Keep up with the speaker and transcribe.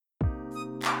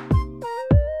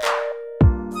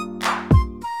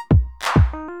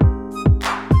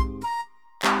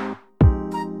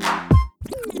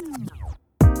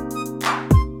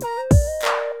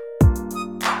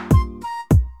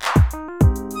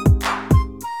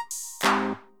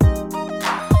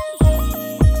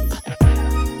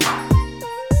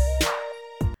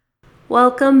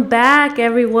Welcome back,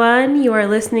 everyone. You are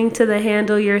listening to the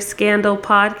Handle Your Scandal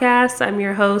podcast. I'm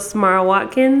your host, Mara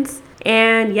Watkins.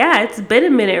 And yeah, it's been a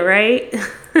minute, right?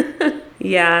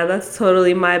 Yeah, that's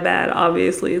totally my bad.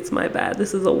 Obviously, it's my bad.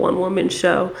 This is a one-woman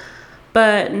show.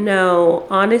 But no,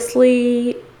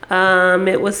 honestly,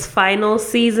 it was final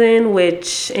season,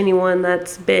 which anyone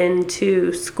that's been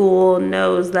to school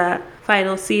knows that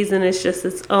final season is just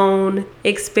its own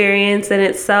experience in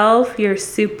itself. You're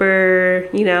super,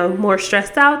 more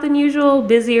stressed out than usual,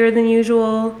 busier than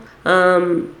usual,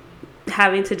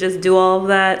 having to just do all of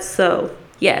that. So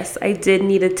yes, I did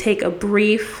need to take a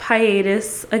brief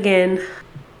hiatus again.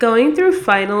 Going through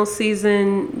final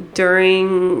season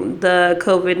during the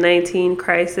COVID-19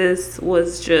 crisis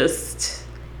was just,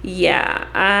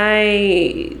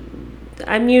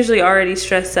 I'm usually already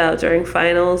stressed out during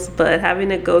finals, but having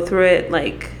to go through it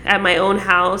like at my own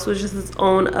house was just its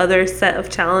own other set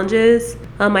of challenges.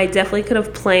 I definitely could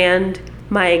have planned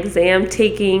my exam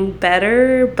taking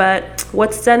better, but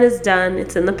what's done is done.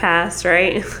 It's in the past,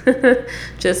 right?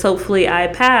 Just hopefully I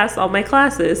pass all my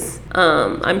classes.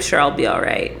 I'm sure I'll be all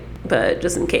right, but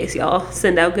just in case, y'all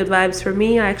send out good vibes for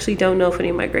me. I actually don't know if any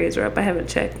of my grades are up. I haven't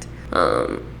checked.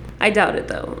 I doubt it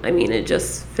though. I mean, it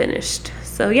just finished.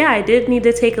 So yeah, I did need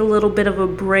to take a little bit of a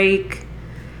break.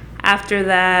 After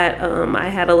that, I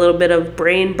had a little bit of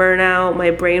brain burnout.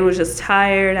 My brain was just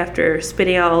tired after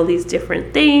spitting out all these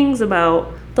different things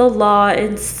about the law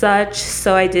and such.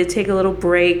 So I did take a little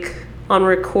break on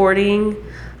recording.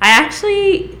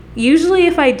 Usually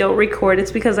if I don't record,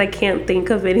 it's because I can't think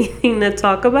of anything to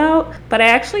talk about. But I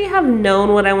actually have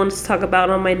known what I wanted to talk about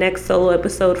on my next solo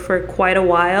episode for quite a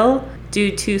while,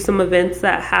 due to some events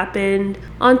that happened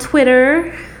on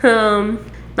Twitter.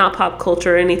 Not pop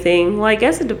culture or anything. Well, I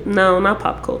guess no, not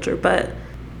pop culture, but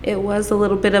it was a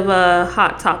little bit of a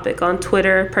hot topic on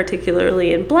Twitter,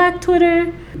 particularly in Black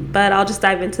Twitter. But I'll just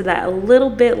dive into that a little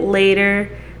bit later.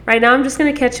 Right now, I'm just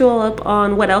going to catch you all up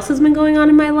on what else has been going on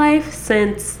in my life,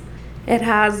 since it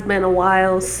has been a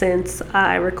while since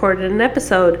I recorded an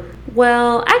episode.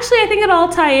 Well, actually, I think it all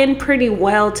tie in pretty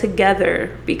well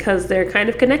together because they're kind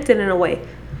of connected in a way.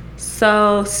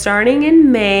 So starting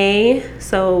in May,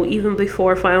 so even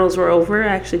before finals were over, I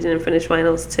actually didn't finish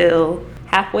finals till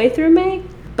halfway through May.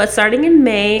 But starting in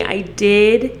May, I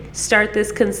did start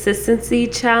this consistency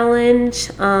challenge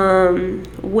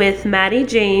with Maddie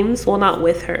James. Well, not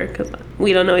with her because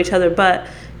we don't know each other, but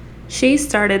she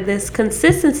started this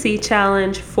consistency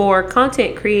challenge for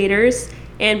content creators.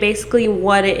 And basically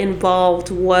what it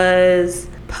involved was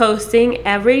posting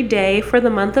every day for the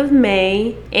month of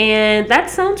May. And that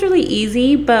sounds really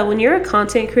easy, but when you're a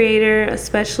content creator,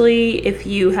 especially if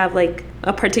you have like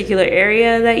a particular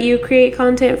area that you create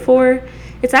content for,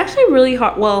 it's actually really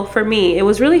hard. Well, for me, it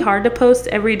was really hard to post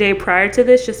every day prior to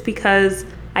this, just because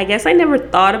I guess I never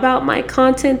thought about my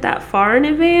content that far in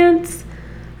advance.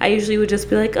 I usually would just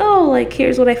be like,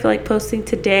 here's what I feel like posting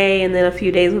today, and then a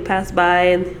few days would pass by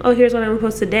and here's what I'm gonna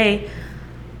post today.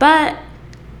 But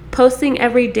posting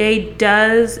every day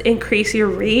does increase your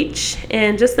reach,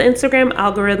 and just the Instagram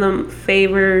algorithm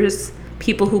favors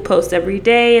people who post every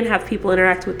day and have people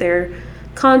interact with their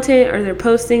content or their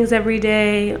postings every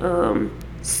day.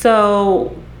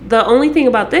 So the only thing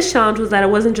about this challenge was that it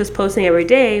wasn't just posting every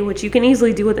day, which you can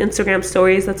easily do with Instagram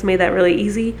stories. That's made that really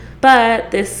easy.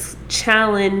 But this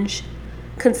challenge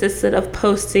consisted of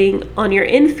posting on your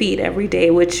in-feed every day,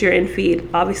 which your in-feed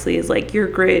obviously is like your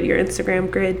grid, your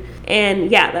Instagram grid. And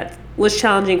yeah, that was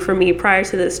challenging for me prior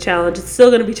to this challenge. It's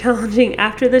still going to be challenging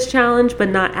after this challenge, but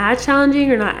not as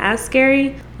challenging or not as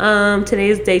scary. Today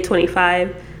is day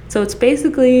 25. So it's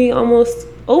basically almost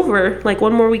over, like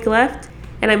one more week left.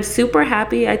 And I'm super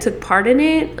happy I took part in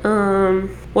it.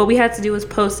 What we had to do was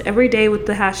post every day with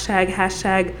the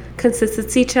hashtag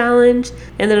consistency challenge.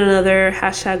 And then another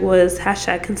hashtag was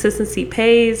hashtag consistency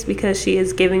pays, because she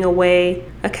is giving away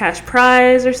a cash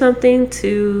prize or something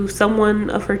to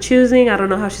someone of her choosing. I don't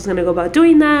know how she's going to go about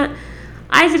doing that.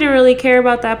 I didn't really care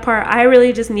about that part. I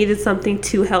really just needed something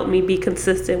to help me be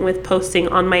consistent with posting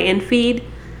on my in-feed,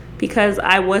 because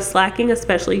I was slacking,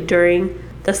 especially during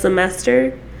the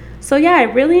semester. So yeah, I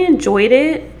really enjoyed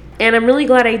it, and I'm really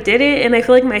glad I did it, and I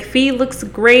feel like my feed looks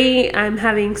great. I'm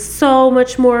having so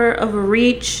much more of a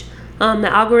reach. The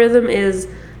algorithm is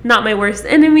not my worst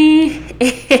enemy,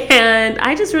 and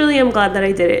I just really am glad that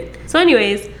I did it. So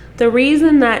anyways, the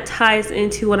reason that ties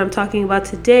into what I'm talking about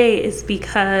today is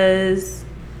because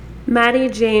Maddie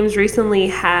James recently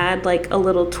had like a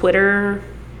little Twitter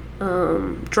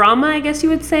drama, I guess you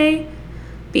would say,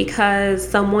 because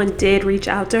someone did reach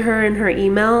out to her in her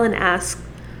email and ask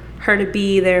her to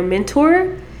be their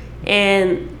mentor.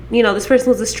 And this person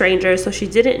was a stranger, so she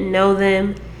didn't know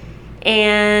them.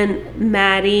 And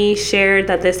Maddie shared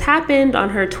that this happened on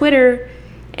her Twitter,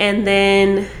 and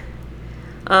then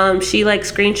she like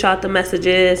screenshot the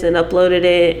messages and uploaded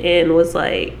it and was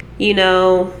like, you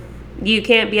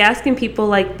can't be asking people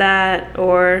like that.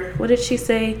 Or what did she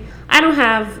say? I don't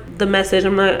have the message.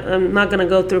 I'm not gonna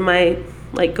go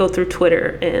through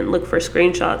Twitter and look for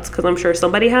screenshots, because I'm sure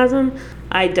somebody has them.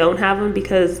 I don't have them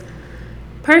because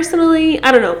personally,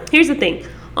 I don't know. Here's the thing.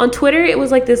 On Twitter, it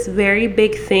was like this very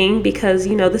big thing because,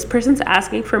 this person's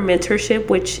asking for mentorship,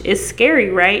 which is scary,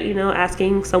 right?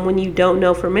 Asking someone you don't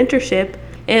know for mentorship.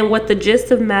 And what the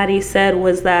gist of Maddie said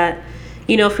was that,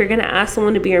 if you're going to ask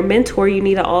someone to be your mentor, you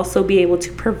need to also be able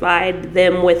to provide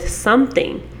them with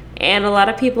something. And a lot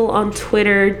of people on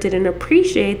Twitter didn't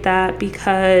appreciate that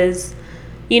because,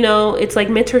 it's like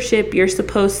mentorship, you're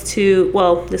supposed to,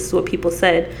 well, this is what people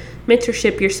said.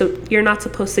 Mentorship, you're not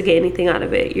supposed to get anything out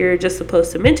of it. You're just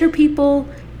supposed to mentor people,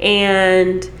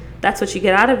 and that's what you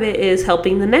get out of it, is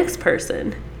helping the next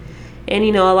person. And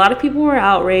a lot of people were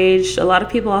outraged. A lot of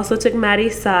people also took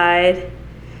Maddie's side.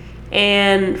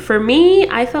 And for me,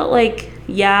 I felt like,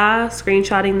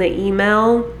 screenshotting the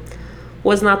email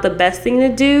was not the best thing to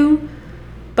do,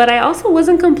 but I also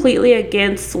wasn't completely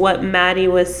against what Maddie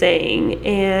was saying,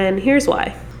 and here's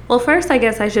why. Well, first, I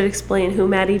guess I should explain who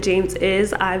Maddie James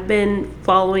is. I've been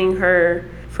following her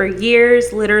for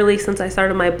years, literally since I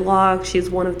started my blog. She's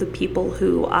one of the people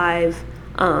who I've,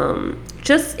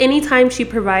 just anytime she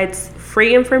provides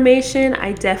free information,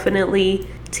 I definitely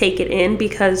take it in,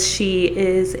 because she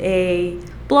is a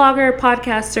blogger,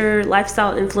 podcaster,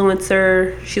 lifestyle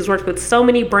influencer. She's worked with so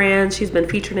many brands. She's been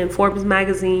featured in Forbes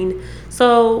magazine.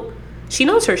 So she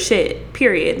knows her shit,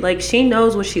 period. Like, she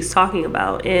knows what she's talking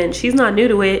about, and she's not new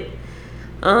to it.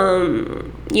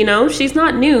 She's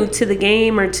not new to the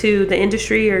game or to the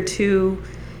industry or to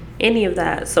any of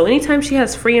that. So anytime she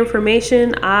has free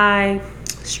information, I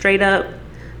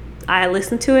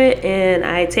listen to it and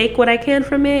I take what I can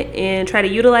from it and try to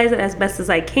utilize it as best as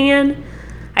I can.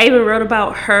 I even wrote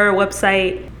about her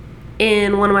website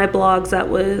in one of my blogs that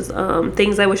was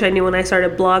things I wish I knew when I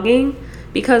started blogging,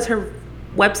 because her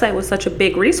website was such a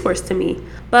big resource to me.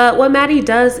 But what Maddie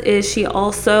does is she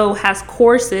also has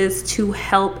courses to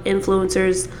help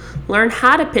influencers learn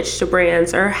how to pitch to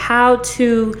brands or how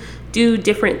to do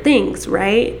different things,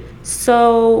 right?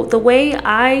 So the way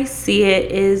I see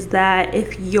it is that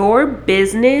if your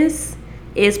business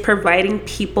is providing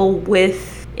people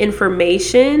with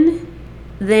information,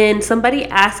 then somebody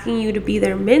asking you to be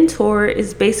their mentor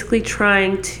is basically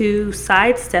trying to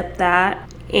sidestep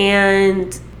that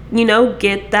and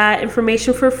get that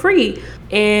information for free.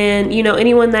 And,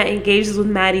 anyone that engages with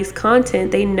Maddie's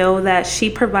content, they know that she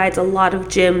provides a lot of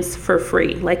gems for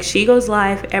free. Like, she goes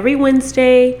live every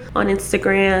Wednesday on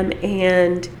Instagram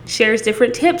and shares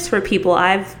different tips for people.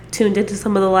 I've tuned into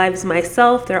some of the lives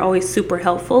myself. They're always super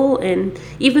helpful. And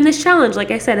even this challenge,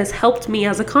 like I said, has helped me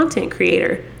as a content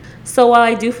creator. So while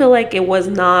I do feel like it was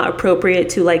not appropriate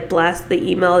to blast the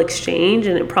email exchange,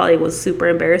 and it probably was super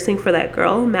embarrassing for that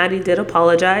girl, Maddie did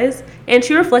apologize, and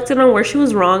she reflected on where she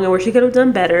was wrong and where she could have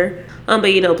done better.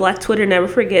 But Black Twitter never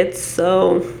forgets,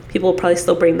 so people will probably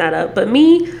still bring that up. But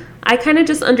me, I kind of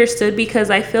just understood,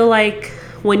 because I feel like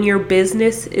when your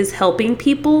business is helping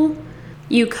people,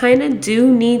 you kind of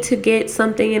do need to get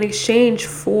something in exchange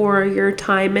for your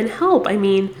time and help. I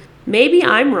mean, maybe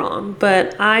I'm wrong,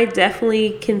 but I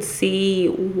definitely can see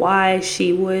why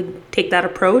she would take that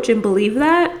approach and believe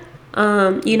that.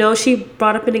 She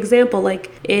brought up an example,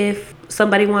 like if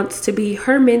somebody wants to be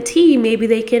her mentee, maybe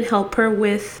they can help her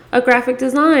with a graphic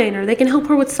design, or they can help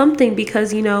her with something,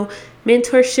 because,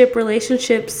 mentorship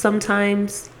relationships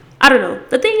sometimes, I don't know.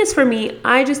 The thing is, for me,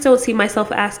 I just don't see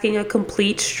myself asking a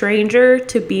complete stranger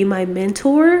to be my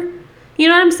mentor. You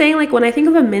know what I'm saying? Like, when I think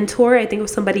of a mentor, I think of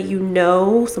somebody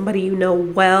well,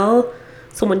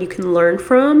 someone you can learn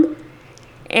from.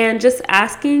 And just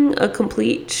asking a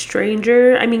complete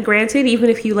stranger, I mean, granted, even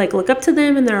if you look up to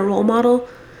them and they're a role model,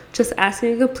 just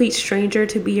asking a complete stranger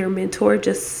to be your mentor,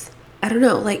 just, I don't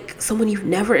know, someone you've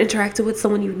never interacted with,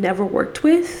 someone you've never worked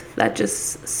with, that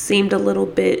just seemed a little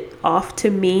bit off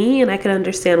to me, and I can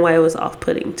understand why it was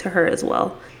off-putting to her as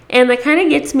well. And that kind of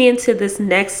gets me into this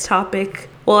next topic.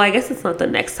 Well, I guess it's not the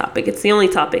next topic, it's the only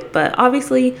topic, but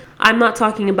obviously I'm not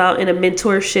talking about in a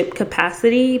mentorship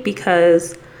capacity,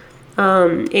 because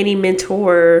any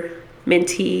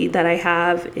mentee that I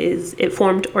have it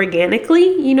formed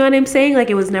organically, you know what I'm saying?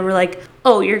 It was never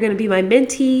oh, you're going to be my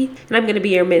mentee and I'm going to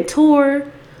be your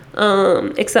mentor,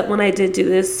 except when I did do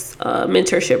this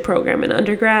mentorship program in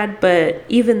undergrad. But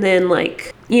even then,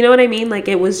 You know what I mean? Like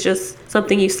it was just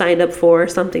something you signed up for,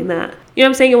 something that, you know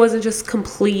what I'm saying? It wasn't just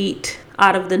complete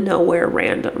out of the nowhere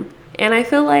random. And I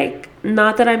feel like,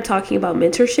 not that I'm talking about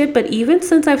mentorship, but even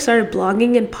since I've started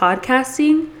blogging and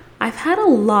podcasting, I've had a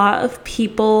lot of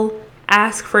people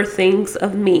ask for things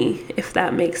of me, if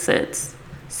that makes sense.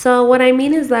 So what I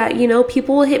mean is that,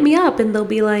 people will hit me up and they'll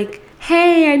be like,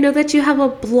 hey, I know that you have a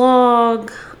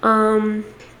blog. Can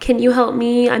you help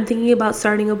me? I'm thinking about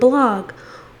starting a blog.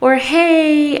 Or,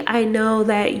 hey, I know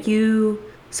that you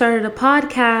started a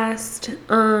podcast.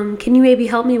 Can you maybe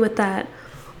help me with that?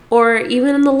 Or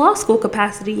even in the law school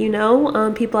capacity,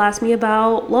 people ask me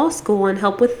about law school and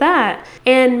help with that.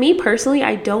 And me personally,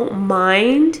 I don't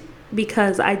mind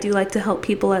because I do like to help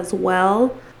people as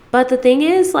well. But the thing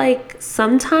is, like,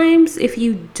 sometimes if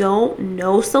you don't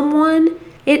know someone,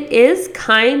 it is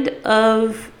kind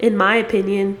of, in my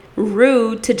opinion,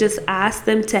 rude to just ask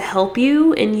them to help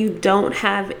you and you don't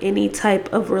have any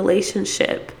type of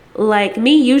relationship. Like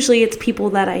me, usually it's people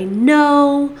that I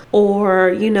know, or,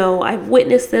 I've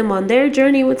witnessed them on their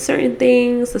journey with certain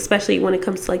things, especially when it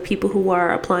comes to like people who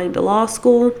are applying to law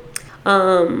school.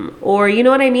 Or, you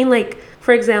know what I mean? Like,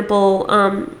 for example,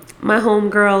 my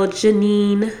homegirl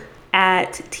Janine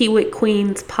at T-Wit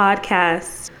Queen's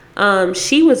podcast,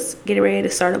 she was getting ready to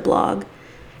start a blog.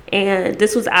 And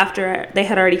this was after they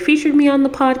had already featured me on the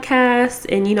podcast.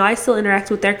 And, I still interact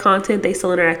with their content. They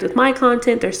still interact with my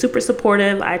content. They're super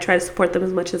supportive. I try to support them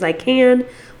as much as I can.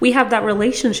 We have that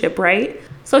relationship, right?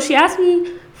 So she asked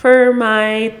me for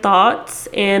my thoughts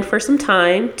and for some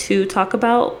time to talk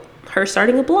about her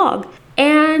starting a blog.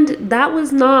 And that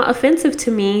was not offensive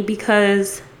to me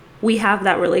because we have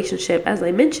that relationship. As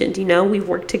I mentioned, we've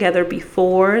worked together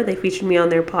before. They featured me on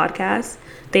their podcast.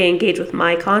 They engage with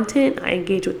my content. I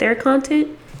engage with their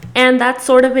content. And that's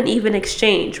sort of an even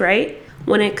exchange, right?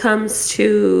 When it comes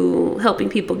to helping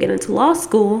people get into law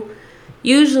school,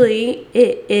 usually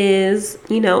it is,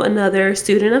 another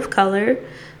student of color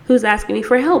who's asking me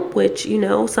for help, which,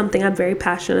 something I'm very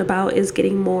passionate about is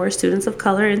getting more students of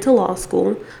color into law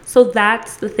school. So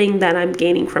that's the thing that I'm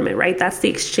gaining from it, right? That's the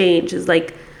exchange, is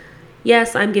like,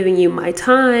 yes, I'm giving you my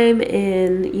time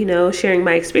and, sharing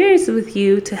my experiences with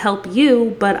you to help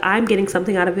you, but I'm getting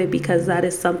something out of it because that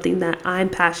is something that I'm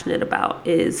passionate about,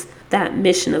 is that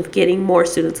mission of getting more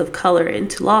students of color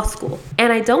into law school.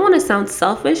 And I don't want to sound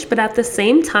selfish, but at the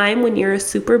same time, when you're a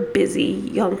super busy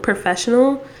young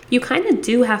professional, you kind of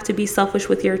do have to be selfish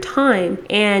with your time,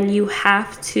 and you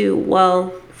have to,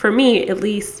 well, for me, at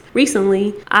least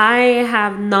recently, I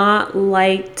have not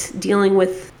liked dealing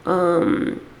with,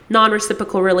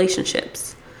 non-reciprocal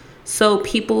relationships. So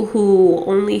people who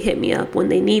only hit me up when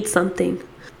they need something.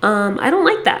 I don't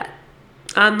like that.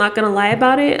 I'm not going to lie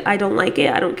about it. I don't like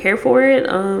it. I don't care for it.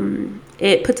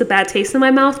 It puts a bad taste in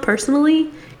my mouth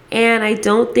personally. And I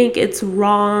don't think it's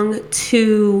wrong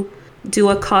to do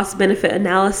a cost-benefit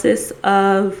analysis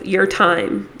of your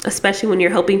time, especially when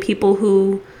you're helping people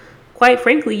who, quite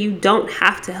frankly, you don't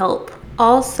have to help.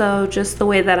 Also, just the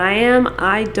way that I am,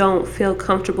 I don't feel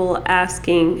comfortable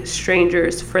asking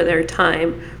strangers for their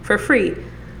time for free.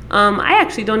 I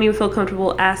actually don't even feel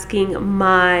comfortable asking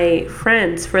my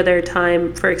friends for their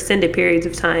time for extended periods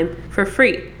of time for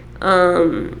free.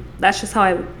 That's just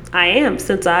how I am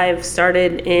since I've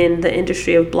started in the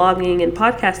industry of blogging and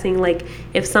podcasting. Like,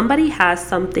 if somebody has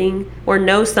something or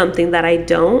knows something that I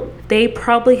don't, they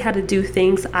probably had to do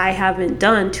things I haven't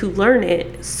done to learn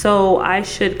it. So I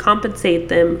should compensate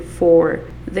them for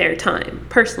their time.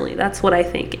 Personally, that's what I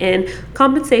think. And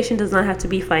compensation does not have to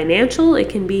be financial. It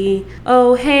can be,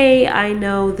 oh, hey, I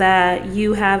know that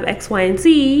you have X, Y, and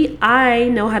Z. I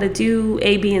know how to do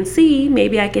A, B, and C.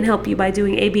 Maybe I can help you by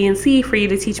doing A, B, and C for you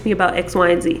to teach me about X, Y,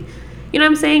 and Z. You know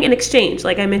what I'm saying? An exchange,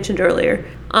 like I mentioned earlier.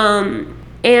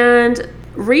 And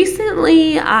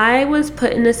recently I was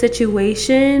put in a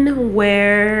situation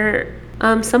where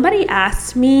somebody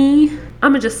asked me,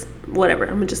 I'm gonna just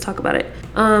talk about it.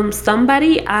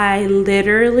 Somebody I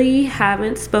literally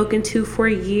haven't spoken to for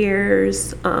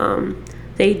years.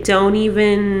 They don't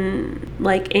even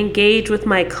engage with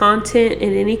my content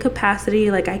in any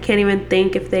capacity. Like, I can't even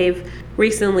think if they've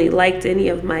recently liked any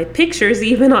of my pictures,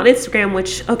 even on Instagram,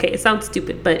 which, okay, it sounds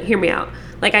stupid, but hear me out.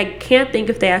 Like, I can't think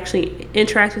if they actually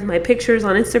interact with my pictures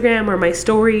on Instagram or my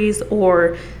stories,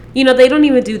 or, they don't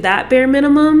even do that bare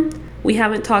minimum. We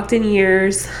haven't talked in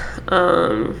years.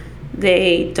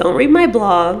 They don't read my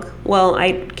blog. Well,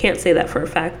 I can't say that for a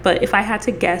fact, but if I had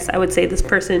to guess, I would say this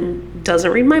person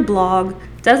doesn't read my blog,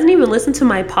 doesn't even listen to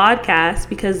my podcast,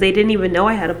 because they didn't even know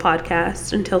I had a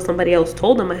podcast until somebody else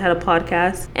told them I had a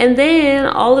podcast. And then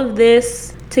all of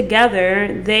this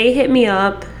together, they hit me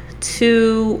up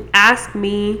to ask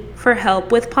me for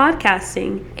help with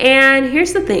podcasting. And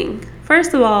here's the thing.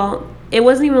 First of all, it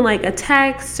wasn't even like a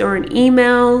text or an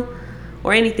email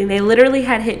or anything. They literally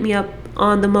had hit me up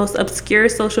on the most obscure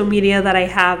social media that I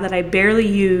have that I barely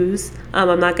use.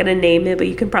 I'm not gonna name it, but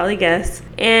you can probably guess.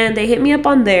 And they hit me up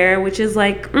on there, which is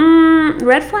like,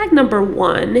 red flag number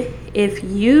one. If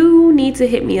you need to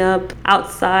hit me up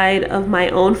outside of my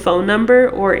own phone number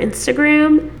or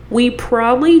Instagram, we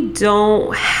probably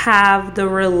don't have the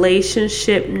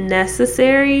relationship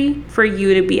necessary for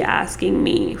you to be asking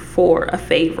me for a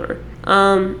favor.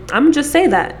 I'm just say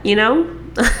that, you know?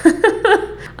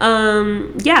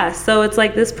 Yeah, so it's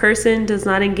like this person does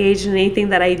not engage in anything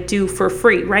that I do for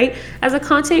free, right? As a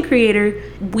content creator,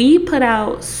 we put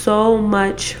out so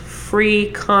much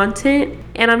free content,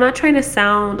 and I'm not trying to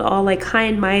sound all like high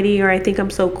and mighty or I think I'm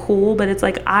so cool, but it's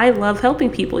like I love helping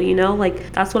people, you know,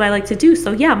 like that's what I like to do.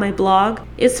 So yeah, my blog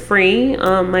is free,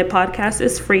 my podcast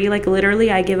is free, like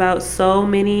literally I give out so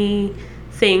many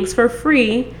things for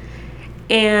free.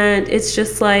 And it's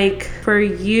just like for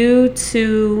you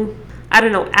to, I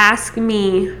don't know, ask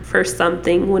me for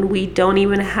something when we don't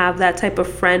even have that type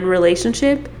of friend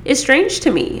relationship is strange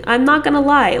to me. I'm not gonna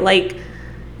lie. Like,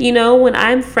 you know, when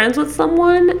I'm friends with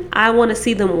someone, I want to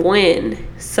see them win.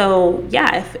 So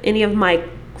yeah, if any of my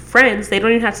friends, they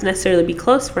don't even have to necessarily be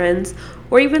close friends,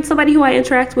 or even somebody who I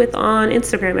interact with on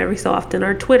Instagram every so often,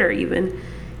 or Twitter even,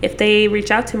 if they reach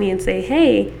out to me and say,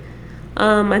 hey,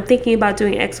 I'm thinking about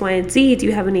doing X, Y, and Z. Do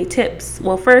you have any tips?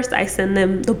 Well, first, I send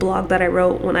them the blog that I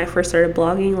wrote when I first started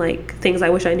blogging, like things I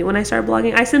wish I knew when I started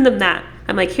blogging. I send them that.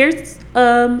 I'm like, here's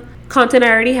content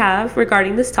I already have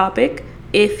regarding this topic.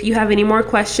 If you have any more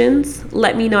questions,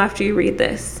 let me know after you read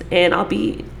this, and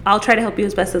I'll try to help you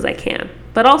as best as I can.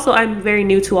 But also, I'm very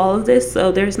new to all of this,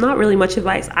 so there's not really much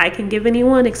advice I can give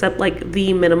anyone except like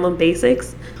the minimum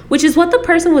basics, which is what the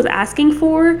person was asking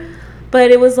for. But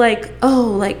it was like, oh,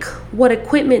 like what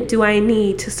equipment do I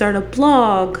need to start a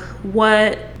blog? Podcast.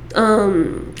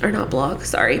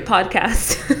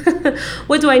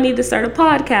 What do I need to start a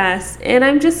podcast? And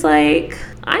I'm just like,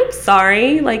 I'm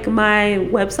sorry. Like my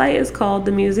website is called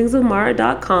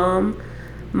themusingsofmara.com.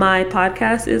 My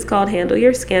podcast is called Handle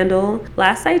Your Scandal.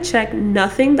 Last I checked,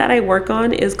 nothing that I work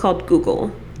on is called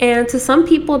Google. And to some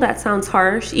people that sounds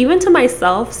harsh. Even to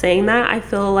myself saying that, I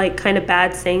feel like kind of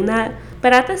bad saying that.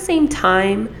 But at the same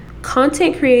time,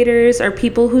 content creators are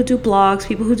people who do blogs,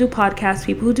 people who do podcasts,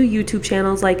 people who do YouTube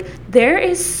channels. Like there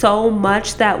is so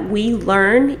much that we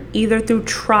learn either through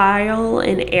trial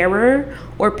and error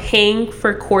or paying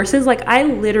for courses. Like I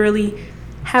literally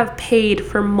have paid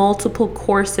for multiple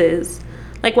courses.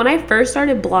 Like when I first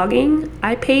started blogging,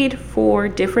 I paid for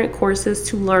different courses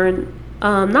to learn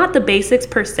not the basics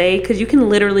per se, because you can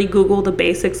literally Google the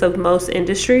basics of most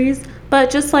industries,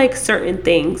 but just like certain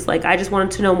things, like I just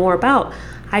wanted to know more about.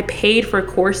 I paid for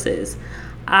courses.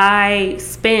 I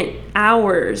spent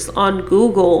hours on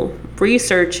Google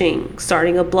researching,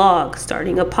 starting a blog,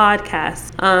 starting a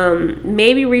podcast,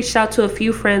 maybe reached out to a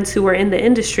few friends who were in the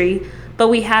industry, but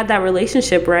we had that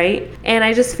relationship, right? And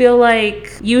I just feel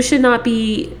like you should not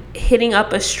be hitting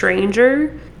up a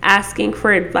stranger asking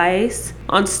for advice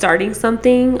on starting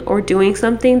something or doing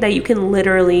something that you can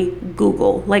literally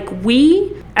Google. Like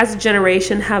we as a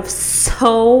generation have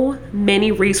so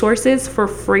many resources for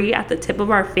free at the tip of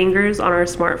our fingers on our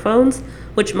smartphones,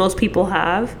 which most people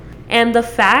have. And the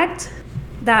fact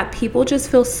that people just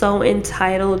feel so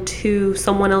entitled to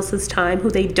someone else's time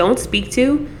who they don't speak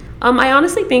to, I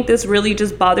honestly think this really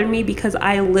just bothered me because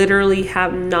I literally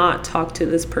have not talked to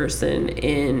this person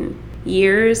in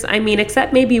years. I mean,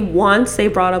 except maybe once they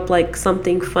brought up like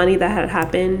something funny that had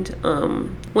happened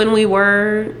when we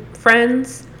were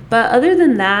friends. But other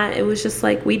than that, it was just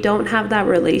like we don't have that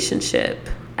relationship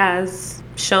as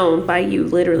shown by you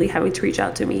literally having to reach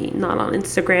out to me, not on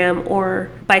Instagram or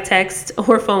by text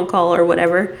or phone call or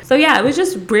whatever. So yeah, it was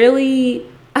just really,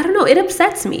 I don't know, it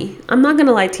upsets me. I'm not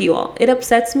gonna lie to you all. It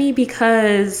upsets me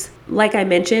because, like I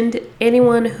mentioned,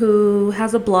 anyone who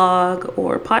has a blog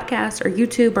or podcast or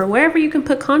YouTube or wherever you can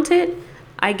put content,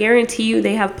 I guarantee you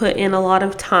they have put in a lot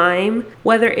of time,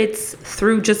 whether it's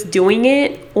through just doing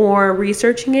it or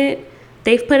researching it.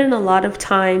 They've put in a lot of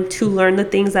time to learn the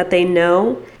things that they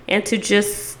know and to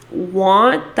just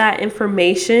want that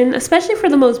information, especially for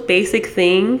the most basic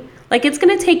thing. Like it's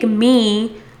gonna take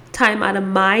me time out of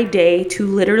my day to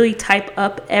literally type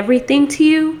up everything to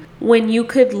you when you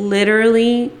could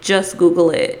literally just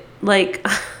Google it. Like,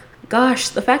 gosh,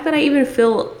 the fact that I even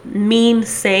feel mean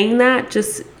saying that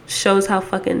just shows how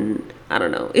fucking, I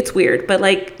don't know, it's weird. But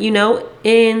like, you know,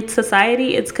 in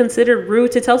society, it's considered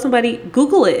rude to tell somebody,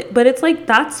 Google it. But it's like,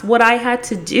 that's what I had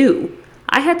to do.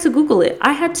 I had to Google it.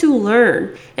 I had to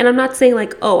learn. And I'm not saying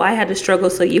like, oh, I had to struggle,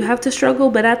 so you have to struggle.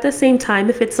 But at the same time,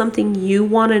 if it's something you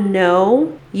want to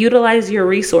know, utilize your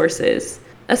resources,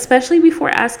 especially before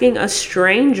asking a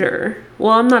stranger.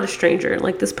 Well, I'm not a stranger.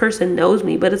 Like, this person knows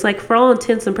me, but it's like, for all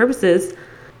intents and purposes,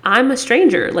 I'm a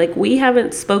stranger. Like, we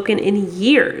haven't spoken in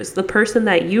years. The person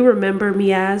that you remember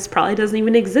me as probably doesn't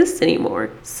even exist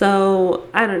anymore. So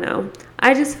I don't know.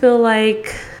 I just feel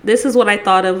like this is what I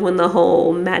thought of when the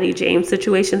whole Maddie James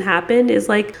situation happened, is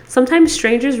like, sometimes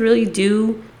strangers really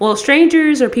do, well,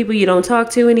 strangers or people you don't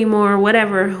talk to anymore,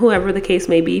 whatever, whoever the case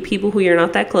may be, people who you're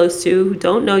not that close to, who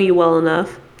don't know you well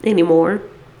enough anymore,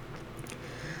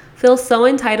 feel so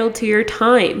entitled to your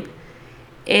time.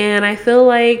 And I feel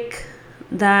like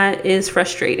that is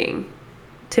frustrating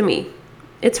to me.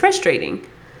 It's frustrating.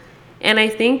 And I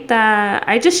think that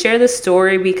I just share this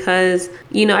story because,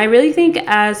 you know, I really think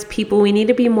as people, we need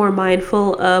to be more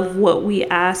mindful of what we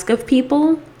ask of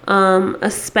people,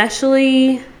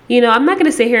 especially, you know, I'm not going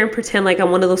to sit here and pretend like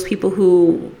I'm one of those people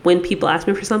who, when people ask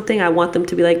me for something, I want them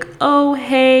to be like, oh,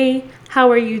 hey, how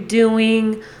are you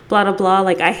doing? Blah, blah, blah.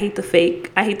 Like, I hate the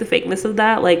fakeness of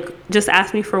that. Like, just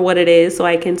ask me for what it is so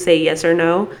I can say yes or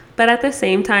no. But at the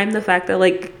same time, the fact that,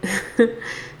 like,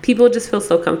 people just feel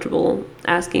so comfortable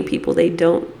asking people they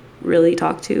don't really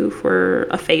talk to for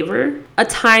a favor, a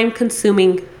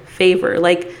time-consuming favor.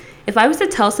 Like, if I was to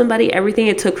tell somebody everything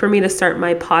it took for me to start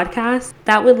my podcast,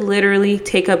 that would literally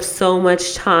take up so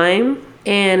much time.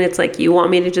 And it's like, you want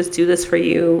me to just do this for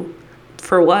you?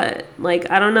 For what?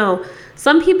 Like, I don't know.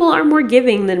 Some people are more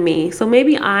giving than me. So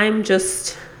maybe I'm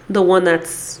just the one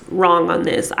that's wrong on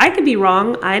this. I could be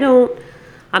wrong.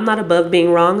 I'm not above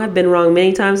being wrong. I've been wrong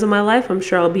many times in my life. I'm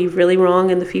sure I'll be really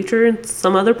wrong in the future in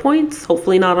some other points.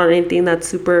 Hopefully not on anything that's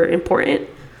super important.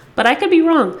 But I could be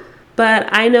wrong. But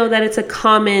I know that it's a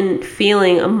common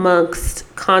feeling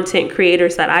amongst content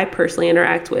creators that I personally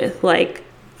interact with. Like,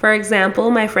 for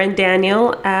example, my friend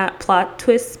Daniel at Plot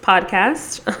Twist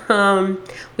Podcast,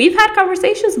 we've had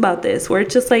conversations about this where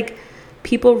it's just like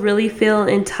people really feel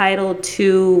entitled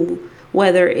to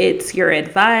whether it's your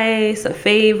advice, a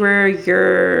favor,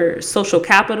 your social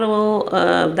capital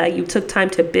that you took time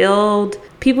to build.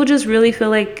 People just really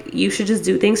feel like you should just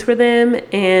do things for them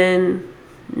and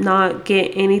not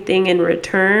get anything in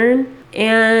return.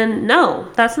 And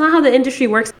no, that's not how the industry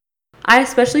works. I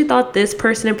especially thought this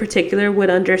person in particular would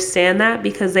understand that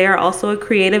because they are also a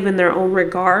creative in their own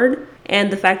regard.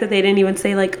 And the fact that they didn't even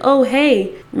say like, oh,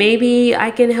 hey, maybe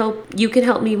I can help, you can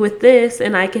help me with this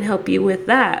and I can help you with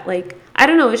that. Like, I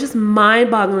don't know, it's just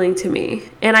mind-boggling to me.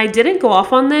 And I didn't go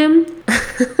off on them.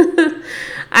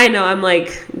 I know I'm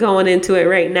like going into it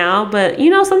right now, but you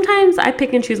know, sometimes I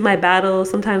pick and choose my battles.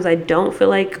 Sometimes I don't feel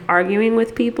like arguing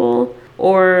with people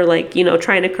or like, you know,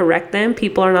 trying to correct them.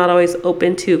 People are not always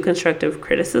open to constructive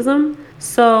criticism.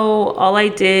 So all I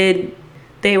did,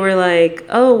 they were like,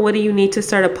 oh, what do you need to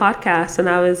start a podcast? And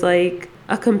I was like,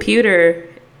 a computer.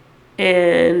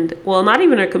 And well, not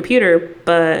even a computer,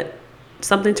 but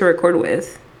something to record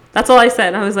with. That's all I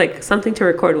said. I was like, something to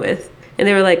record with. And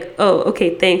they were like, oh,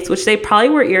 okay, thanks. Which they probably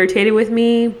were irritated with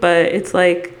me. But it's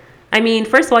like, I mean,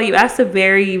 first of all, you asked a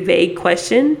very vague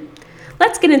question.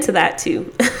 Let's get into that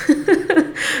too.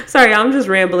 Sorry, I'm just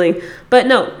rambling. But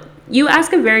no, you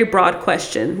ask a very broad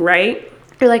question, right?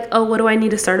 You're like, oh, what do I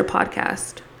need to start a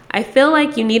podcast? I feel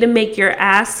like you need to make your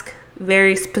ask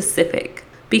very specific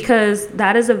because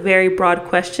that is a very broad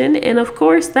question. And of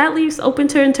course, that leaves open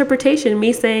to interpretation.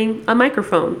 Me saying a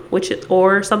microphone,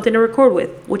 or something to record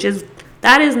with,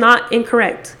 that is not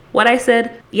incorrect. What I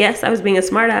said, yes, I was being a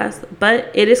smartass, but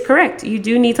it is correct. You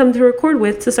do need something to record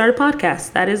with to start a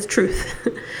podcast. That is truth.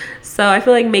 So I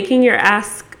feel like making your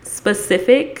ask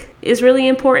specific is really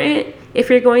important. If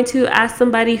you're going to ask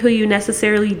somebody who you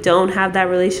necessarily don't have that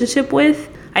relationship with,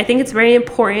 I think it's very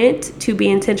important to be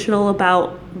intentional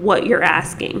about what you're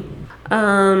asking.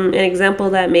 An example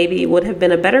that maybe would have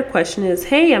been a better question is,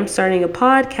 hey, I'm starting a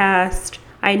podcast.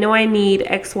 I know I need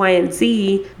X, Y, and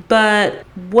Z, but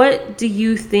what do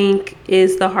you think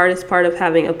is the hardest part of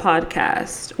having a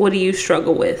podcast? What do you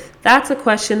struggle with? That's a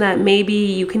question that maybe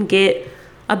you can get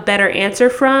a better answer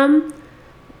from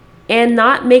and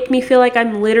not make me feel like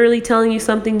I'm literally telling you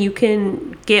something you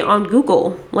can get on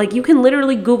Google. Like, you can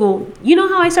literally Google. You know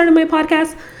how I started my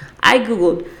podcast? I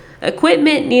Googled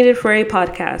equipment needed for a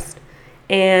podcast.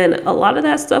 And a lot of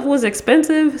that stuff was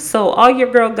expensive. So all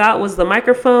your girl got was the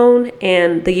microphone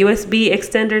and the USB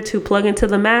extender to plug into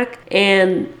the Mac.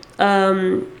 And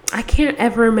I can't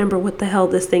ever remember what the hell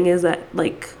this thing is, that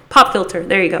like pop filter.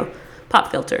 There you go.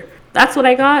 Pop filter. That's what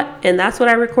I got. And that's what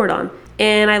I record on.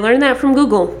 And I learned that from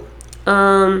Google.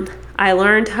 I I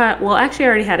learned actually I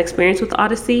already had experience with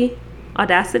Audacity.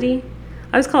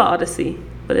 I always call it Odyssey,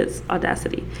 but it's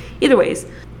Audacity. Either ways,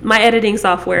 my editing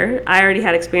software, I already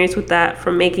had experience with that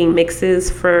from making mixes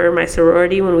for my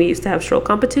sorority when we used to have stroll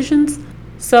competitions.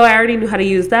 So I already knew how to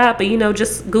use that, but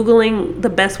just Googling the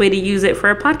best way to use it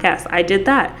for a podcast, I did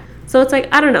that. So it's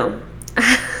like, I don't know.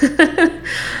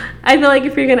 I feel like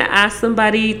if you're going to ask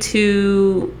somebody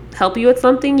to help you with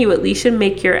something, you at least should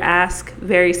make your ask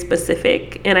very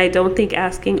specific. And I don't think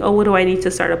asking, what do I need to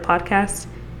start a podcast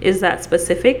is that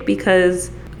specific,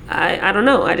 because I don't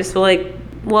know. I just feel like,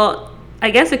 I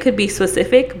guess it could be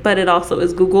specific, but it also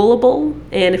is Googleable.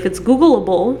 And if it's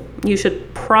Googleable, you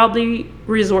should probably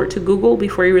resort to Google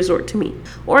before you resort to me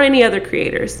or any other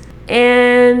creators.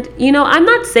 And, I'm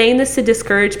not saying this to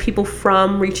discourage people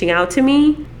from reaching out to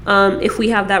me if we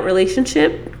have that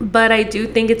relationship, but I do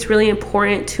think it's really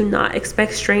important to not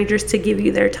expect strangers to give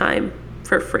you their time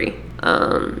for free.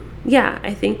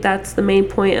 I think that's the main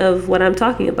point of what I'm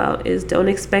talking about, is don't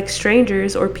expect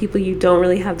strangers or people you don't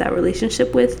really have that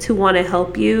relationship with to want to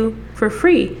help you for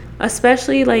free.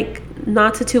 Especially, like,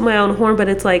 not to toot my own horn, but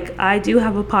it's like, I do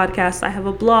have a podcast, I have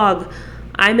a blog,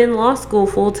 I'm in law school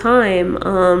full time,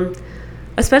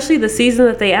 especially the season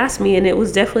that they asked me, and it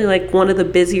was definitely like one of the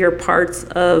busier parts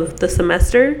of the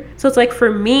semester. So it's like,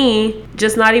 for me,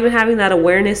 just not even having that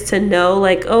awareness to know,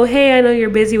 like, oh, hey, I know you're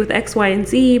busy with X, Y, and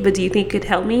Z, but do you think you could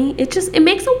help me? It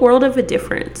makes a world of a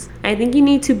difference. I think you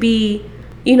need to be,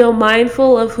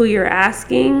 mindful of who you're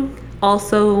asking,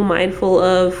 also mindful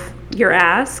of your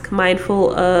ask,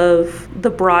 mindful of the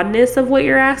broadness of what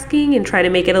you're asking, and try to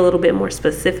make it a little bit more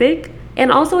specific. And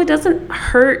also, it doesn't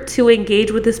hurt to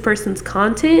engage with this person's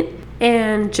content,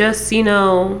 and just,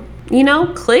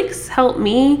 clicks help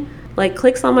me. Like,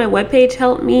 clicks on my webpage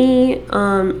help me.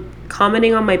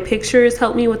 Commenting on my pictures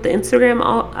help me with the Instagram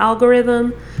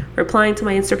algorithm. Replying to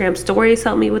my Instagram stories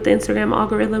help me with the Instagram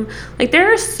algorithm. Like,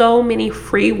 there are so many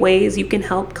free ways you can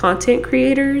help content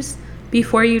creators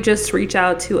before you just reach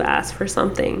out to ask for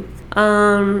something.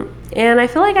 And I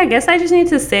feel like, I guess I just need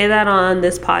to say that on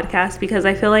this podcast, because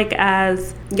I feel like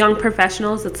as young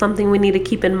professionals, it's something we need to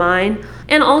keep in mind.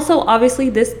 And also, obviously,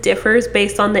 this differs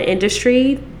based on the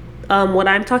industry. What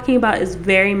I'm talking about is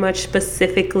very much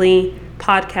specifically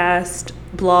podcast,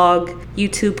 blog,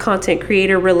 YouTube content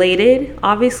creator related.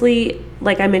 Obviously,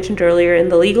 like I mentioned earlier, in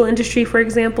the legal industry, for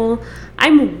example,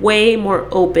 I'm way more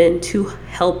open to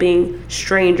helping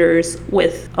strangers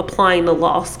with applying to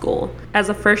law school. As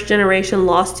a first generation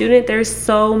law student, there's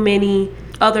so many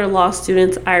other law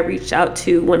students I reached out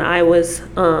to when I was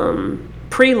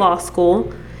pre-law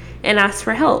school and asked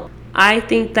for help. I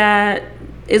think that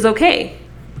is okay,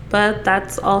 but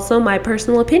that's also my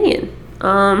personal opinion.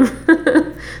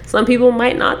 Some people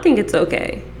might not think it's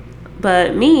okay,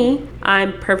 but me,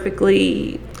 I'm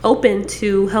perfectly open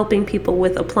to helping people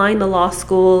with applying to law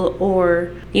school,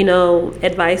 or,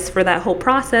 advice for that whole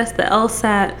process, the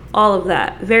LSAT, all of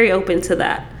that. Very open to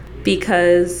that,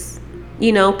 because,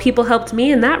 people helped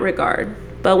me in that regard.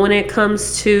 But when it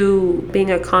comes to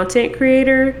being a content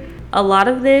creator, a lot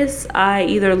of this I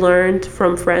either learned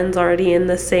from friends already in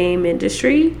the same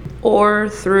industry, or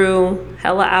through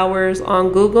hella hours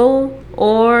on Google,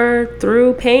 or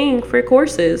through paying for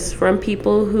courses from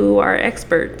people who are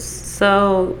experts.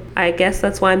 So I guess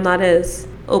that's why I'm not as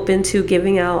open to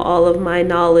giving out all of my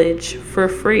knowledge for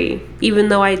free, even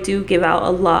though I do give out a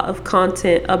lot of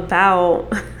content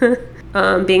about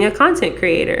being a content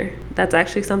creator. That's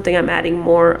actually something I'm adding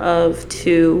more of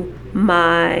to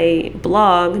my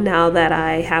blog now that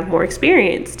I have more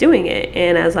experience doing it.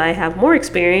 And as I have more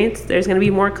experience, there's going to be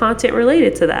more content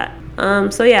related to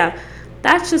that. So yeah,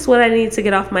 that's just what I need to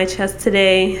get off my chest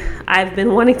today. I've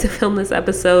been wanting to film this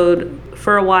episode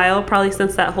for a while, probably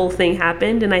since that whole thing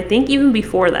happened. And I think even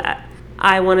before that,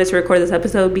 I wanted to record this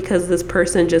episode because this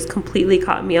person just completely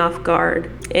caught me off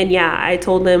guard. And yeah, I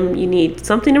told them, you need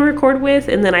something to record with.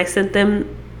 And then I sent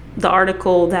them the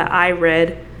article that I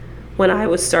read when I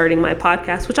was starting my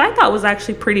podcast, which I thought was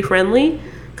actually pretty friendly,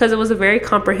 because it was a very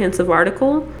comprehensive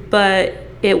article, but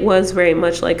it was very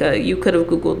much like you could have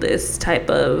Googled this type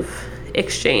of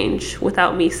exchange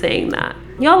without me saying that.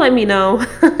 Y'all let me know.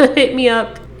 Hit me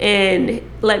up and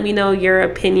let me know your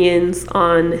opinions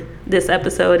on this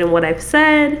episode and what I've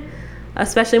said,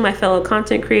 especially my fellow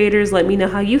content creators. Let me know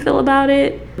how you feel about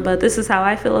it, but this is how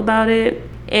I feel about it.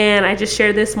 And I just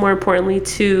share this more importantly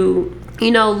to,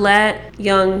 let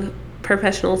young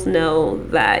professionals know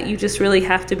that you just really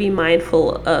have to be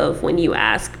mindful of when you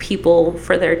ask people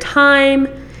for their time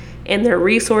and their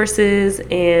resources,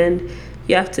 and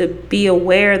you have to be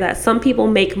aware that some people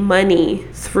make money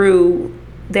through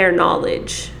their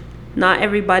knowledge. Not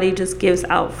everybody just gives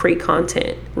out free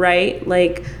content, right?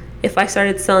 Like if I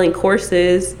started selling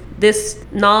courses, this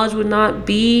knowledge would not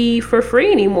be for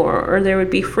free anymore, or there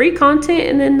would be free content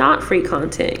and then not free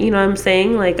content. You know what I'm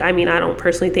saying? Like, I mean, I don't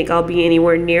personally think I'll be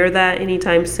anywhere near that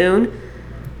anytime soon.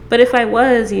 But if I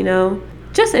was, you know,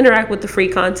 just interact with the free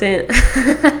content.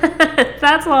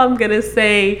 That's all I'm going to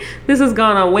say. This has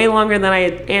gone on way longer than I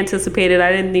had anticipated.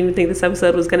 I didn't even think this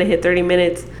episode was going to hit 30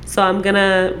 minutes. So I'm going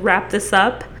to wrap this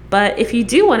up. But if you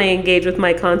do want to engage with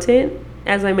my content,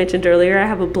 as I mentioned earlier, I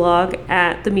have a blog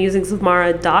at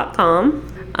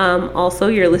themusicsofmara.com. Also,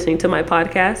 you're listening to my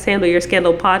podcast, Handle Your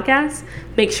Scandal Podcast.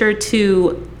 Make sure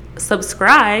to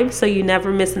subscribe so you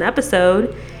never miss an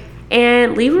episode.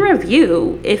 And leave a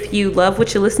review if you love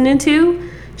what you're listening to.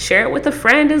 Share it with a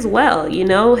friend as well. You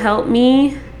know, help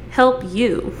me help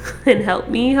you and help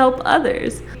me help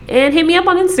others. And hit me up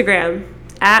on Instagram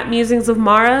at Musings of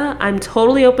Mara. I'm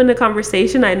totally open to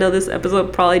conversation. I know this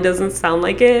episode probably doesn't sound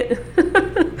like it,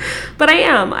 but I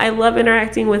am. I love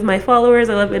interacting with my followers.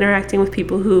 I love interacting with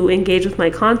people who engage with my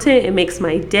content. It makes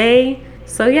my day.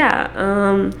 So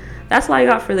yeah, that's all I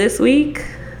got for this week.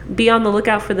 Be on the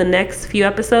lookout for the next few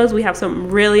episodes. We have some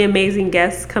really amazing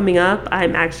guests coming up.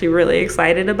 I'm actually really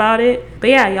excited about it.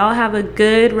 But yeah, y'all have a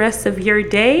good rest of your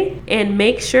day and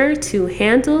make sure to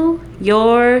handle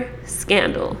your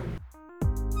scandal.